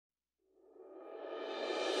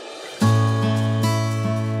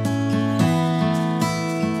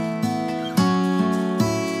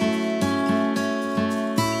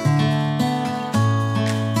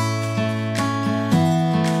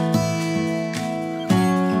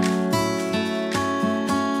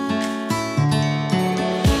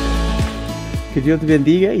Que Dios te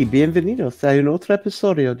bendiga y bienvenidos a un otro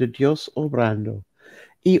episodio de Dios Obrando.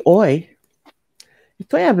 Y hoy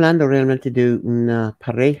estoy hablando realmente de una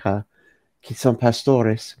pareja que son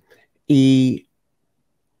pastores y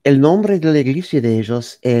el nombre de la iglesia de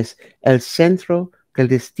ellos es el Centro del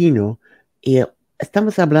Destino y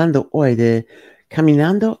estamos hablando hoy de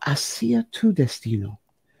Caminando hacia tu destino,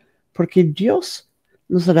 porque Dios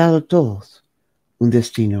nos ha dado a todos un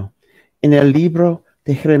destino. En el libro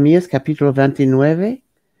de Jeremías capítulo 29,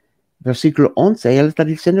 versículo 11, Él está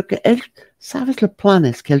diciendo que Él sabe los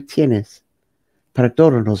planes que Él tiene para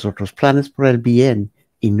todos nosotros, planes por el bien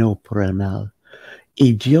y no por el mal.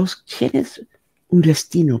 Y Dios tiene un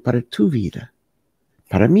destino para tu vida,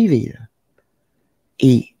 para mi vida.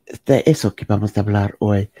 Y de eso que vamos a hablar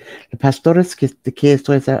hoy. Los pastores de que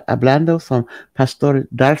estoy hablando son Pastor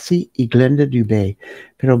Darcy y Glenda Dubé.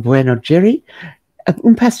 Pero bueno, Jerry,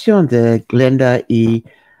 una pasión de Glenda y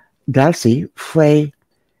Darcy fue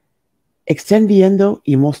extendiendo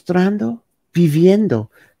y mostrando,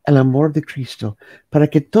 viviendo el amor de Cristo para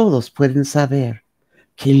que todos puedan saber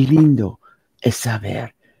qué lindo es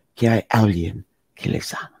saber que hay alguien que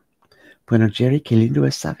les ama. Bueno, Jerry, qué lindo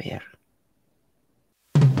es saber.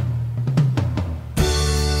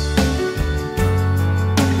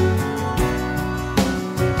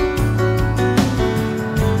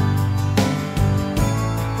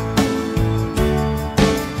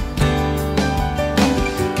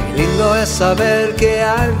 Lindo es saber que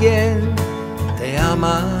alguien te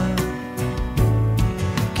ama.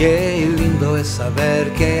 Qué lindo es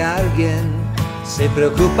saber que alguien se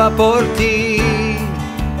preocupa por ti.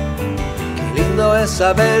 Qué lindo es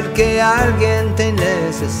saber que alguien te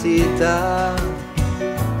necesita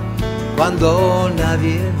cuando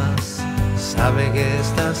nadie más sabe que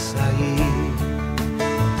estás ahí.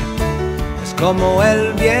 Es como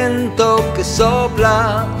el viento que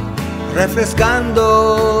sopla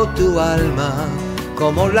refrescando tu alma,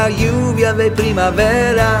 como la lluvia de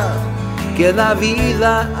primavera que da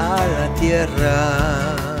vida a la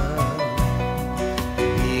tierra.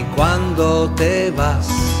 Y cuando te vas,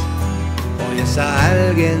 oyes a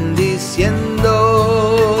alguien diciendo: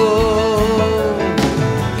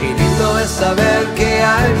 qué lindo es saber que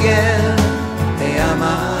alguien te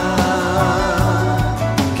ama.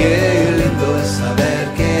 Qué lindo es saber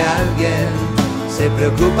que alguien se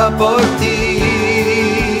preocupa por ti.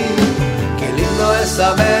 Qué lindo es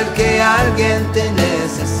saber que alguien te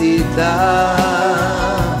necesita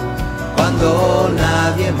cuando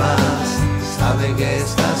nadie más sabe que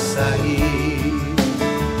estás ahí.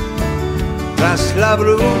 Tras la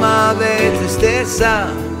bruma de tristeza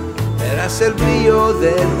verás el brillo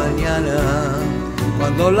del mañana.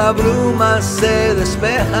 Cuando la bruma se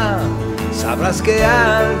despeja, sabrás que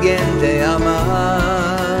alguien te ama.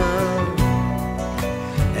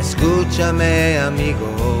 Escúchame, amigo,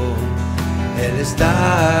 Él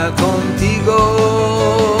está contigo.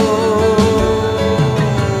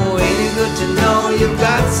 Ain't it good to know you've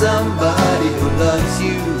got somebody who loves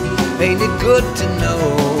you? Ain't it good to know?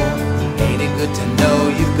 Ain't it good to know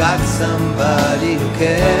you've got somebody who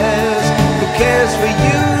cares for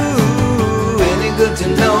you? Ain't it good to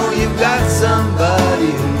know you've got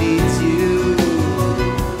somebody who needs you?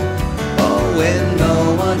 Oh, when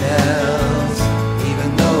no one else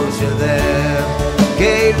you're there.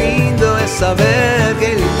 Qué lindo es saber, qué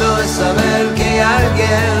lindo es saber que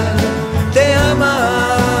alguien te ama.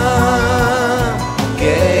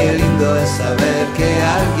 Qué lindo es saber que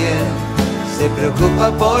alguien se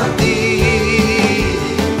preocupa por ti.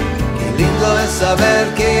 Qué lindo es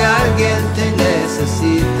saber que alguien te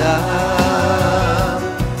necesita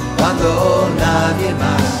cuando nadie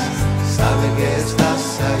más sabe que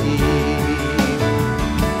estás ahí.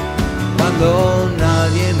 Cuando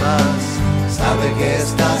nadie más sabe que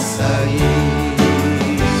estás ahí.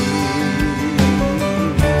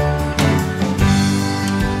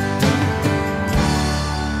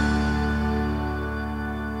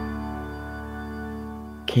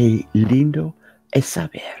 Qué lindo es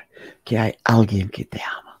saber que hay alguien que te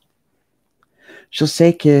ama. Yo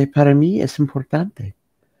sé que para mí es importante.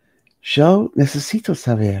 Yo necesito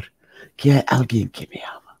saber que hay alguien que me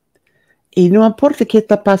ama. Y no importa qué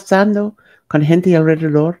está pasando con gente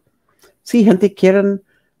alrededor, si gente quiere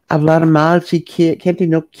hablar mal, si gente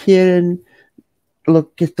no quiere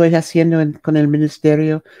lo que estoy haciendo con el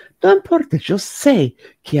ministerio, no importa, yo sé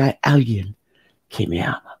que hay alguien que me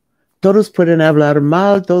ama. Todos pueden hablar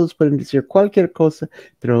mal, todos pueden decir cualquier cosa,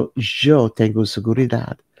 pero yo tengo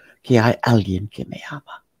seguridad que hay alguien que me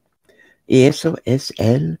ama. Y eso es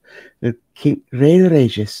el Rey de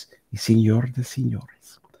Reyes y Señor de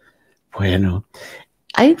Señores. Bueno,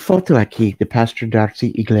 hay una foto aquí de Pastor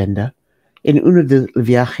Darcy y Glenda en uno de los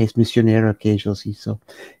viajes misioneros que ellos hizo,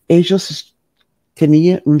 ellos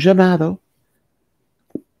tenían un llamado,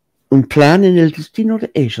 un plan en el destino de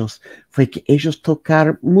ellos, fue que ellos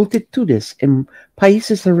tocaron multitudes en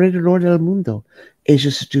países alrededor del mundo.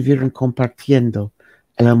 Ellos estuvieron compartiendo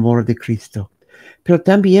el amor de Cristo. Pero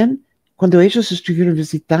también, cuando ellos estuvieron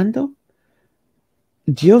visitando,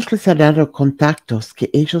 Dios les ha dado contactos que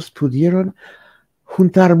ellos pudieron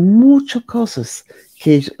juntar muchas cosas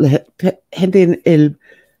que la gente en el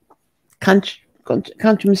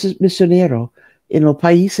canto misionero, en los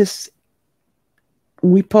países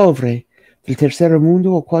muy pobres del tercer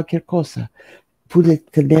mundo o cualquier cosa, pude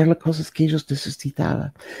tener las cosas que ellos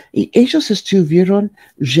necesitaban. Y ellos estuvieron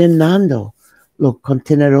llenando los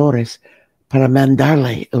contenedores para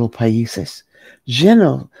mandarle a los países,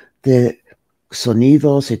 llenos de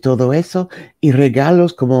sonidos y todo eso, y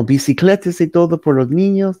regalos como bicicletas y todo por los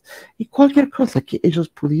niños, y cualquier cosa que ellos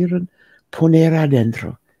pudieran poner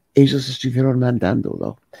adentro, ellos estuvieron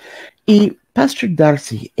mandándolo. Y Pastor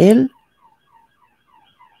Darcy, él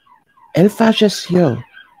falleció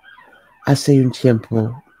hace un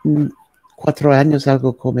tiempo, 4 años,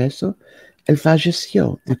 algo como eso. Él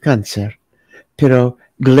falleció de cáncer, pero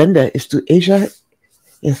Glenda, ella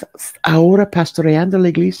es ahora pastoreando la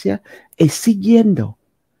iglesia y siguiendo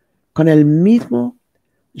con el mismo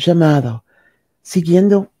llamado,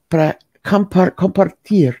 siguiendo para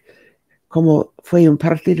compartir como fue un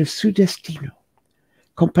parte de su destino,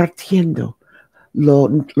 compartiendo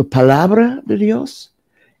la palabra de Dios,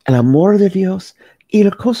 el amor de Dios y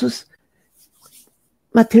las cosas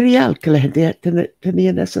material que la gente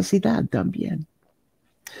tenía necesidad también.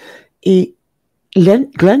 Y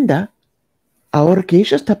Glenda, ahora que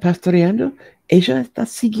ella está pastoreando, ella está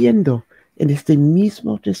siguiendo en este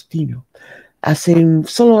mismo destino. Hace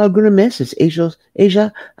solo algunos meses,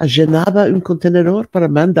 ella llenaba un contenedor para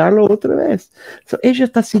mandarlo otra vez. Ella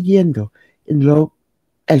está siguiendo en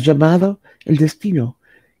el llamado, el destino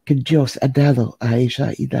que Dios ha dado a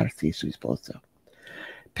ella y Darcy, su esposa.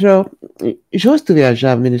 Pero yo estuve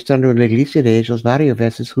allá ministrando en la iglesia de ellos varias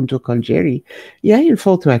veces junto con Jerry. Y hay una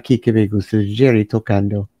foto aquí que me gusta de Jerry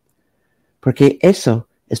tocando. Porque eso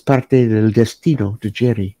es parte del destino de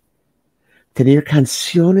Jerry. Tener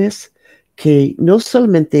canciones que no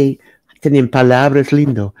solamente tienen palabras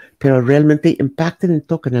lindas, pero realmente impactan y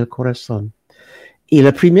tocan el corazón. Y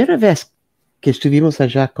la primera vez que estuvimos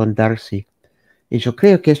allá con Darcy, y yo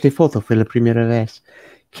creo que esta foto fue la primera vez,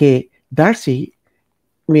 que Darcy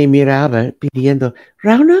me miraba pidiendo,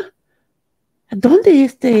 Rauna, ¿dónde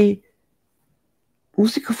este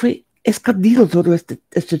músico fue escondido todo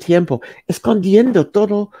este tiempo, escondiendo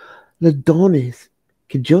todos los dones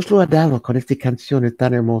que Dios lo ha dado con esta canción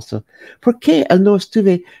tan hermosa? ¿Por qué él no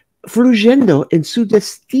estuve fluyendo en su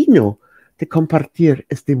destino de compartir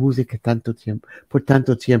esta música por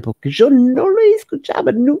tanto tiempo, que yo no lo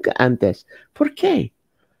escuchaba nunca antes? ¿Por qué?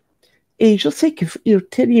 Y yo sé que yo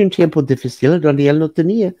tenía un tiempo difícil donde él no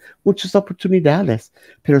tenía muchas oportunidades,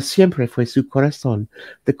 pero siempre fue su corazón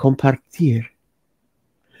de compartir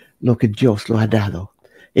lo que Dios lo ha dado.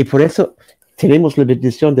 Y por eso tenemos la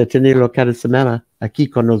bendición de tenerlo cada semana aquí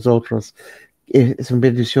con nosotros. Es una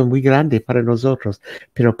bendición muy grande para nosotros,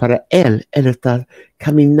 pero para él está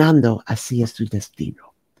caminando hacia su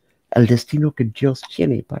destino, el destino que Dios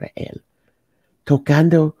tiene para él,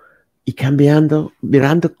 tocando y cambiando,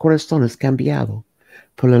 mirando corazones cambiados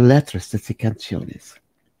por las letras de sus canciones.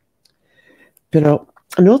 Pero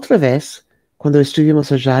otra vez, cuando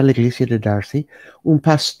estuvimos allá en la iglesia de Darcy, un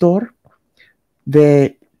pastor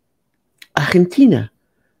de Argentina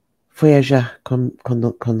fue allá con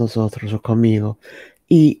nosotros o conmigo.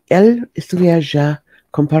 Y él estuvo allá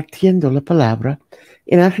compartiendo la palabra.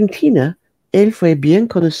 En Argentina, él fue bien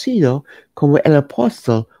conocido como el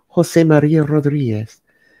apóstol José María Rodríguez.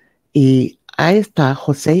 Y ahí está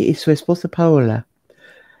José y su esposa Paola.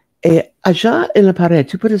 Allá en la pared,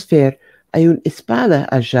 tú puedes ver, hay una espada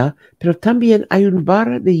allá, pero también hay una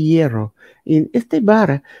barra de hierro. Y en esta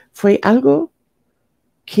barra fue algo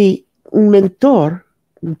que un mentor,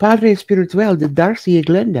 un padre espiritual de Darcy y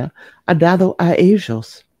Glenda, ha dado a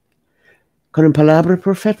ellos. Con una palabra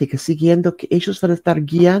profética, siguiendo que ellos van a estar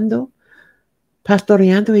guiando,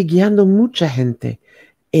 pastoreando y guiando mucha gente.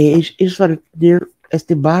 Ellos van a tener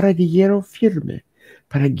esta barra de hierro firme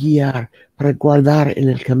para guiar, para guardar en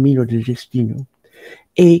el camino del destino.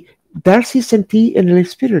 Y Darcy sentí en el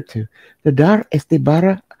espíritu de dar esta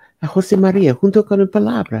barra a José María junto con la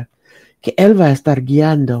palabra, que él va a estar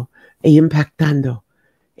guiando e impactando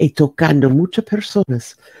y tocando muchas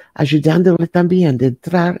personas, ayudándole también a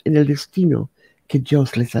entrar en el destino que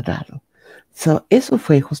Dios les ha dado. Eso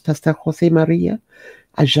fue Pastor José María,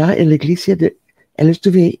 allá en la iglesia él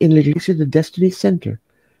estuvo en la iglesia de Destiny Center,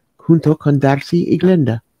 junto con Darcy y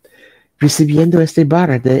Glenda, recibiendo este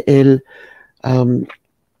barra del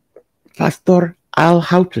pastor Al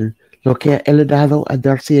Houghton, lo que él ha dado a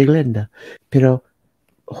Darcy y Glenda. Pero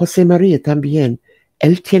José María también,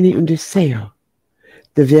 él tiene un deseo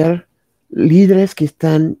de ver líderes que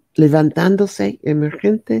están levantándose,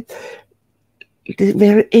 emergentes, de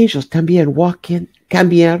ver ellos también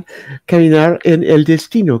caminar en el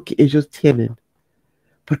destino que ellos tienen.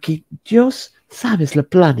 Porque Dios sabe los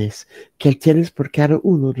planes que Él tiene por cada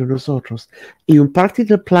uno de nosotros. Y un parte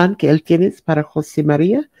del plan que Él tiene para José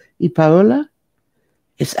María y Paola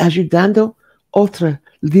es ayudando a otros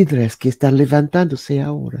líderes que están levantándose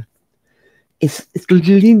ahora. Es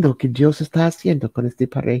lindo que Dios está haciendo con esta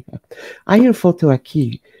pareja. Hay una foto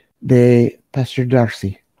aquí de Pastor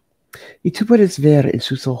Darcy. Y tú puedes ver en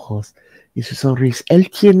sus ojos y su sonrisa. Él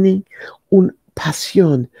tiene una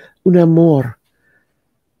pasión, un amor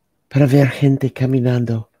para ver gente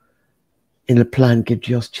caminando en el plan que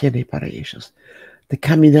Dios tiene para ellos, de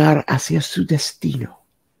caminar hacia su destino.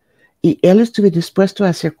 Y él estuvo dispuesto a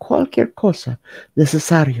hacer cualquier cosa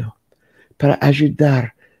necesaria para ayudar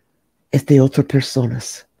a estas otras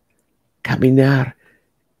personas a caminar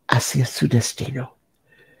hacia su destino,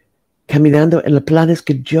 caminando en los planes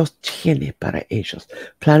que Dios tiene para ellos,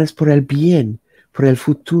 planes por el bien, por el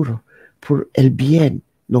futuro, por el bien,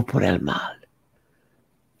 no por el mal.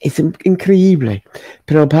 Es increíble.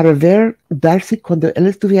 Pero para ver Darcy cuando él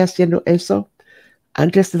estuvo haciendo eso,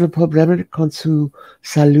 antes del problema con su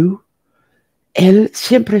salud, él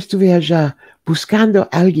siempre estuvo allá buscando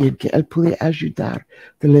a alguien que él pudiera ayudar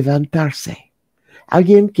de levantarse.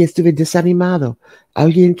 Alguien que estuvo desanimado,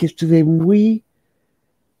 alguien que estuvo muy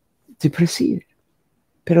depresivo.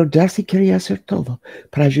 Pero Darcy quería hacer todo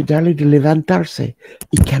para ayudarle a levantarse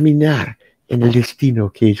y caminar en el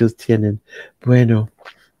destino que ellos tienen. Bueno,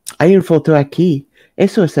 hay una foto aquí.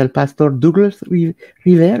 Eso es el pastor Douglas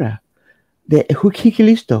Rivera de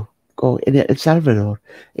Jiquilisto en El Salvador.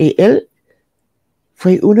 Y él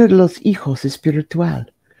fue uno de los hijos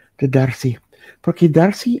espirituales de Darcy. Porque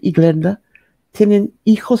Darcy y Glenda tienen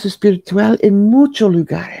hijos espirituales en muchos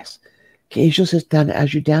lugares que ellos están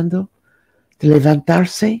ayudando a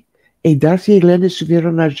levantarse. Y Darcy y Glenda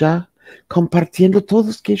estuvieron allá compartiendo todo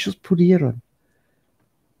lo que ellos pudieron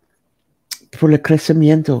por el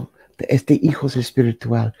crecimiento de este hijo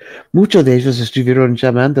espiritual. Muchos de ellos estuvieron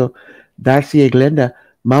llamando Darcy y Glenda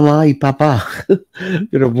mamá y papá.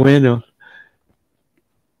 Pero bueno,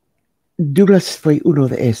 Douglas fue uno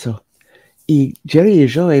de esos. Y Jerry y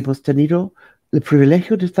yo hemos tenido el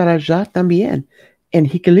privilegio de estar allá también en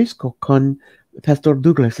Jiquililco con el pastor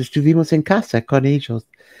Douglas. Estuvimos en casa con ellos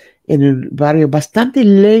en un barrio bastante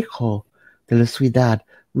lejos de la ciudad,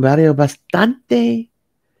 un barrio bastante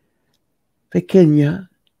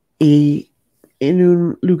pequeña y en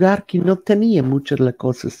un lugar que no tenía muchas de las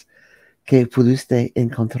cosas que pudiste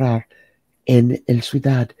encontrar en la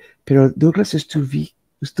ciudad. Pero Douglas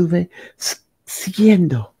estuve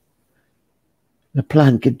siguiendo el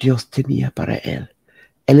plan que Dios tenía para él.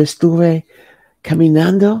 Él estuvo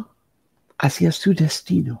caminando hacia su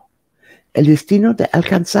destino, el destino de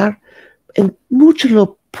alcanzar en muchos los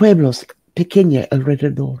pueblos pequeños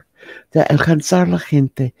alrededor, de alcanzar la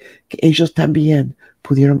gente que ellos también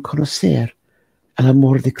pudieron conocer el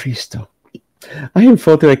amor de Cristo. Hay una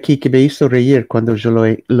foto aquí que me hizo reír cuando yo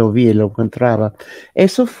lo vi y lo encontraba.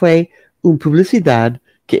 Eso fue una publicidad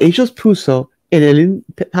que ellos puso en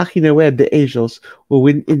la página web de ellos o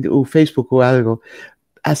en Facebook o algo,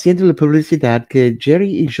 haciendo la publicidad que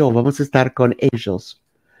Jerry y yo vamos a estar con ellos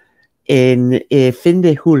en fin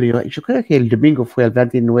de julio. Yo creo que el domingo fue el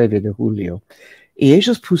 29 de julio. Y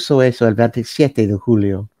ellos puso eso el 27 de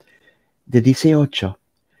julio de 18.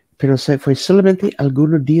 Pero fue solamente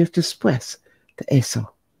algunos días después de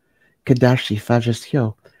eso que Darcy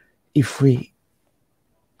falleció y fui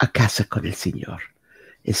a casa con el Señor.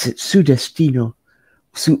 Es su destino,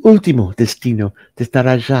 su último destino de estar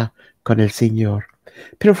allá con el Señor.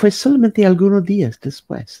 Pero fue solamente algunos días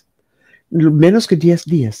después, menos que 10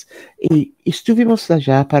 días. Y estuvimos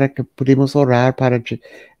allá para que pudimos orar para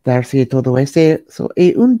Darcy y todo eso.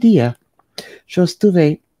 Y un día yo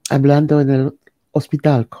estuve hablando en el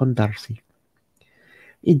hospital con Darcy.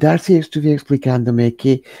 Y Darcy estuvo explicándome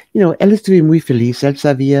que, él estuvo muy feliz. Él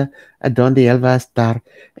sabía a dónde él va a estar.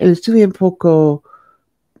 Él estuvo un poco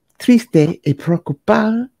triste y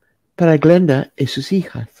preocupado para Glenda y sus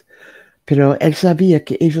hijas. Pero él sabía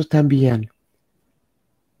que ellos también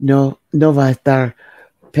no va a estar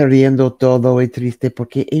perdiendo todo y triste,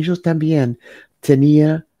 porque ellos también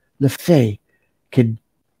tenían la fe que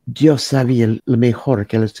Dios sabía lo mejor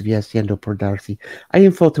que él estuviera haciendo por Darcy. Hay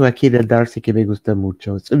una foto aquí de Darcy que me gusta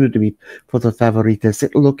mucho. Es una de mis fotos favoritas. Es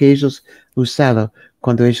lo que ellos usaron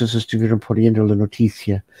cuando ellos estuvieron poniendo la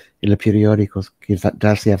noticia en los periódicos que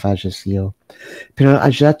Darcy ha fallecido. Pero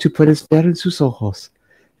allá tú puedes ver en sus ojos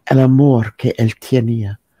el amor que él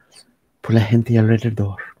tenía por la gente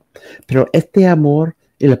alrededor. Pero este amor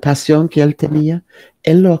y la pasión que él tenía,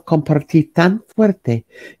 él lo compartí tan fuerte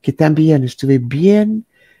que también estuve bien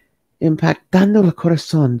impactando el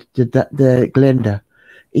corazón de Glenda.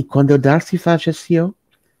 Y cuando Darcy falleció,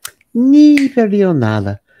 ni perdió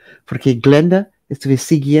nada, porque Glenda estuvo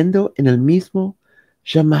siguiendo en el mismo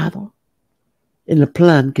llamado, en el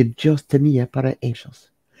plan que Dios tenía para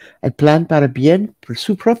ellos. El plan para bien, por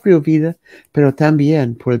su propia vida, pero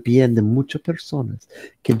también por el bien de muchas personas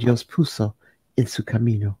que Dios puso en su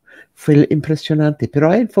camino. Fue impresionante, pero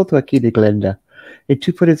hay una foto aquí de Glenda y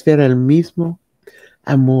tú puedes ver el mismo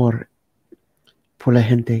amor por la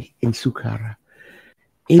gente en su cara.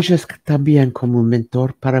 Ella es también como un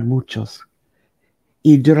mentor para muchos.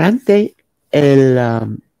 Y durante el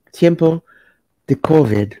tiempo de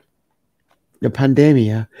COVID, la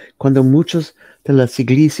pandemia, cuando muchos de las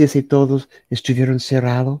iglesias y todos estuvieron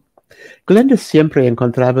cerrados, Glenda siempre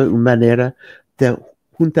encontraba una manera de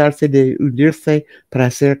juntarse, de unirse para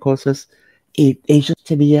hacer cosas. Y ellos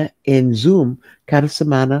tenían en Zoom cada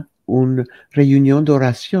semana una reunión de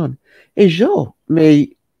oración. Y yo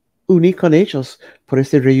me uní con ellos por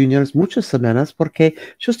estas reuniones muchas semanas porque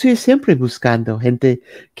yo estoy siempre buscando gente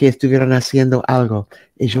que estuvieran haciendo algo.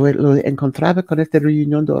 Y yo lo encontraba con esta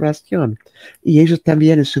reunión de oración. Y ellos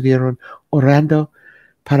también estuvieron orando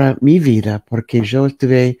para mi vida porque yo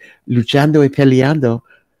estuve luchando y peleando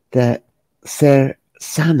de ser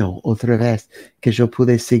sano otra vez, que yo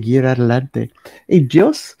pude seguir adelante. Y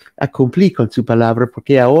Dios ha cumplido con su palabra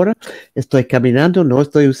porque ahora estoy caminando, no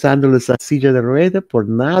estoy usando esa silla de rueda por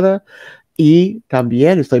nada y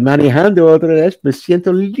también estoy manejando otra vez, me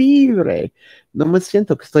siento libre, no me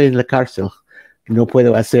siento que estoy en la cárcel, no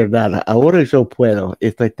puedo hacer nada, ahora yo puedo,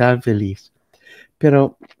 estoy tan feliz.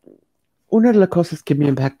 Pero una de las cosas que me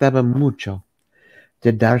impactaba mucho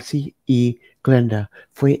de Darcy y Glenda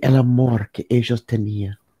fue el amor que ellos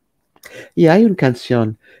tenían. Y hay una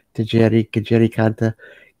canción de Jerry que Jerry canta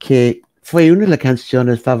que fue una de las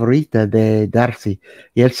canciones favoritas de Darcy.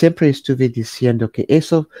 Y él siempre estuvo diciendo que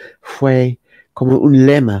eso fue como un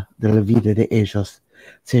lema de la vida de ellos.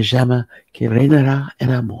 Se llama Que reinará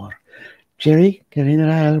el amor. Jerry, que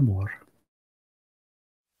reinará el amor.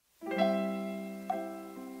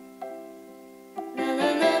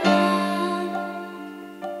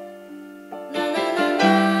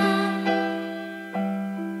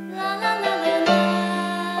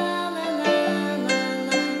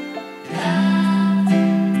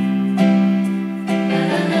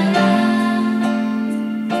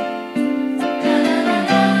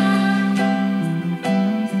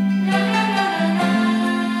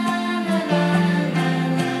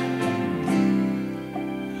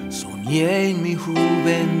 Soñé en mi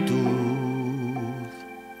juventud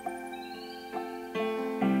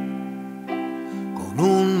con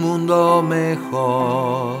un mundo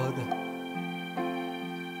mejor.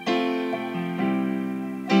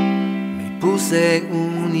 Me puse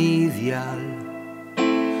un ideal,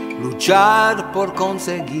 luchar por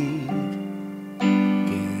conseguir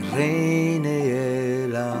que reine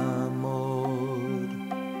el amor.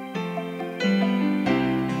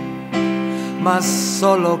 Mas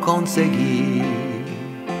solo conseguí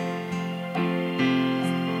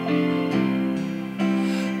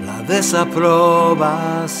la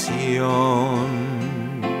desaprobación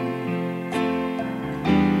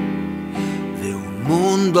de un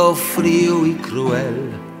mundo frío y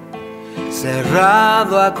cruel,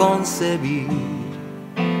 cerrado a concebir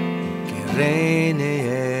que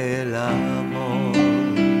reine el amor.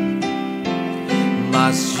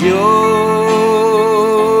 Mas yo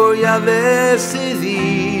ya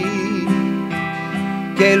decidí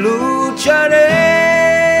que lucharé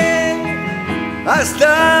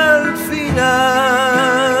hasta el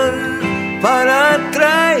final para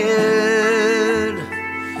traer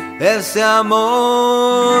ese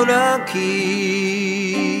amor aquí.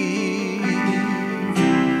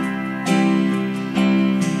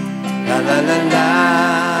 La la la la,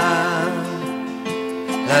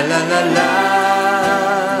 la la la la.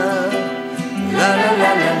 La la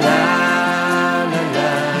la la la, la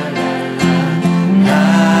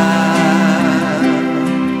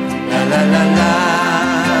la la la, la la la la,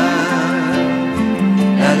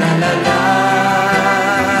 la la la la,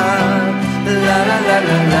 la la la la la,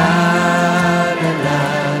 la la la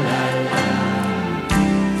la.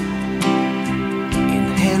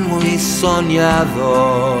 En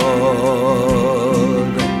soñador.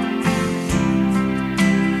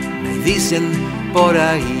 Me dicen por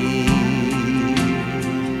ahí,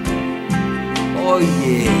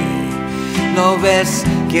 oye, ¿no ves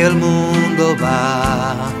que el mundo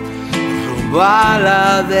va rumbo a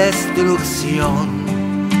la destrucción?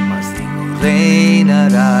 Mas digo,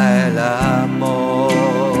 reinará el amor.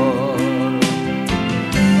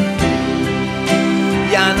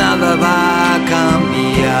 Ya nada va a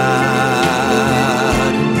cambiar,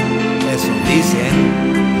 eso dicen,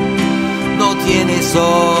 no tiene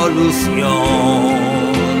solución.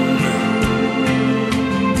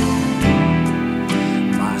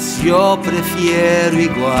 Mas yo prefiero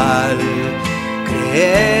igual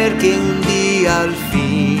creer que un día al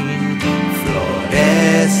fin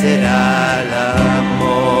florecerá el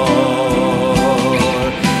amor.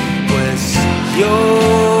 Pues yo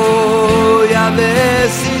ya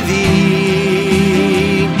decidí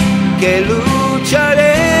que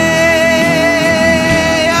lucharé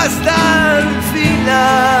hasta el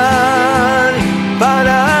final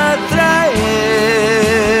para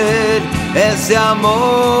traer ese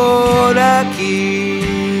amor aquí.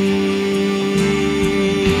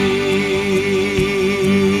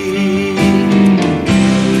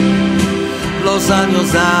 Los años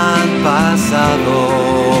han pasado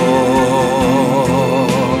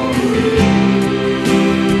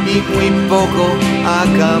y muy poco ha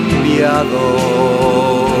cambiado,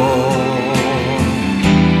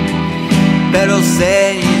 pero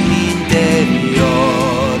sé en mi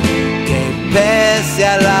interior que pese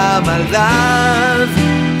a la maldad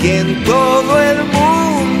que en todo el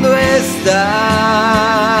mundo está,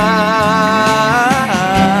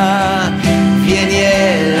 viene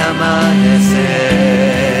el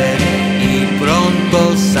amanecer y pronto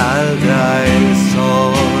saldrá el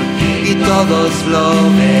sol y todos lo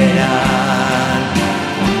verán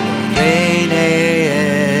cuando reine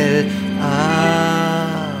el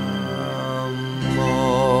amor.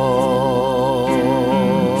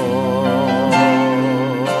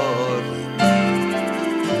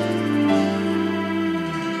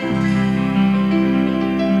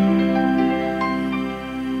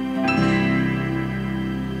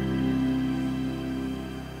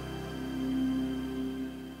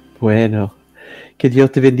 Bueno, que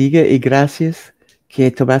Dios te bendiga y gracias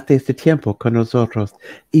que tomaste este tiempo con nosotros.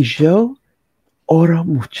 Y yo oro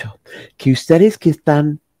mucho que ustedes que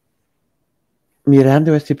están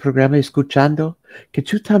mirando este programa, escuchando, que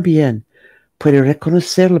tú también puedas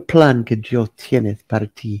reconocer el plan que Dios tiene para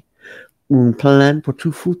ti. Un plan por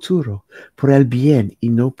tu futuro, por el bien y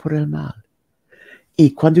no por el mal.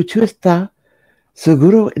 Y cuando tú estás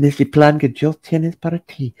seguro en este plan que Dios tiene para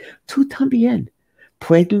ti, tú también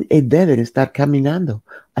pueden y deben estar caminando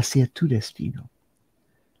hacia tu destino.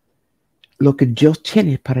 Lo que Dios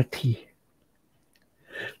tiene para ti.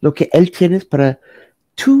 Lo que Él tiene para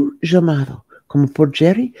tu llamado. Como por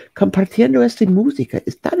Jerry, compartiendo esta música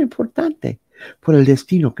es tan importante por el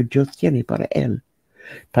destino que Dios tiene para Él.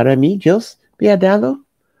 Para mí, Dios me ha dado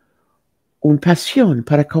una pasión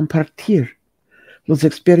para compartir las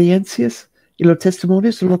experiencias y los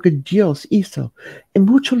testimonios de lo que Dios hizo en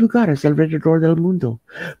muchos lugares alrededor del mundo,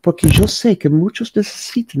 porque yo sé que muchos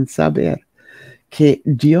necesitan saber que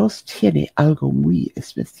Dios tiene algo muy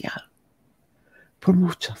especial. Por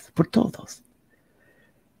muchos, por todos.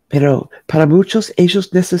 Pero para muchos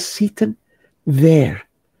ellos necesitan ver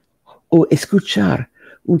o escuchar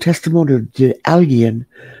un testimonio de alguien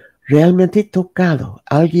realmente tocado,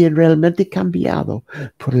 alguien realmente cambiado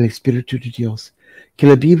por el Espíritu de Dios. Que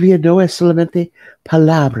la Biblia no es solamente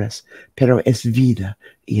palabras, pero es vida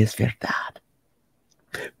y es verdad.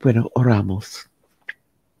 Bueno, oramos.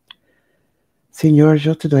 Señor,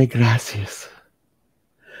 yo te doy gracias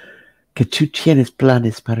que tú tienes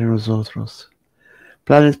planes para nosotros.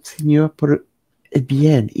 Planes, Señor, por el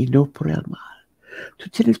bien y no por el mal. Tú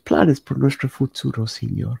tienes planes por nuestro futuro,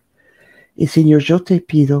 Señor. Y, Señor, yo te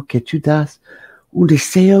pido que tú das un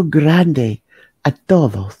deseo grande a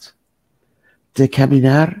todos de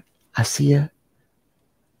caminar hacia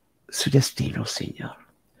su destino, Señor.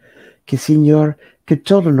 Que, Señor, que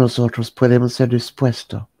todos nosotros podemos ser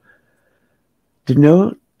dispuestos de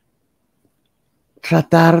no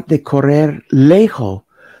tratar de correr lejos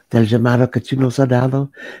del llamado que tú nos has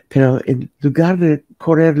dado, pero en lugar de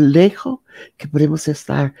correr lejos, que podemos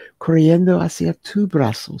estar corriendo hacia tus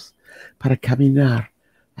brazos para caminar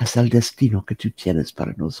hacia el destino que tú tienes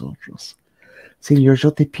para nosotros. Señor,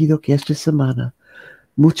 yo te pido que esta semana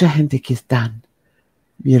mucha gente que están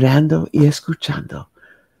mirando y escuchando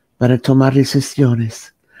van a tomar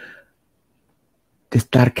decisiones de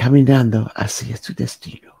estar caminando hacia su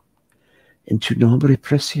destino. En tu nombre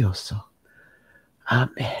precioso.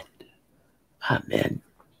 Amén. Amén.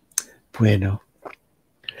 Bueno,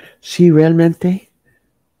 si realmente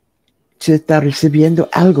se está recibiendo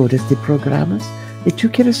algo de este programa y tú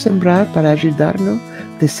quieres sembrar para ayudarnos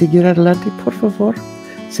de seguir adelante, por favor,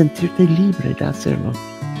 sentirte libre de hacerlo.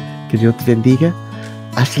 Que Dios te bendiga.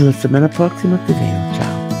 Hasta la semana próxima. Te veo.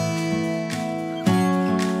 Chao.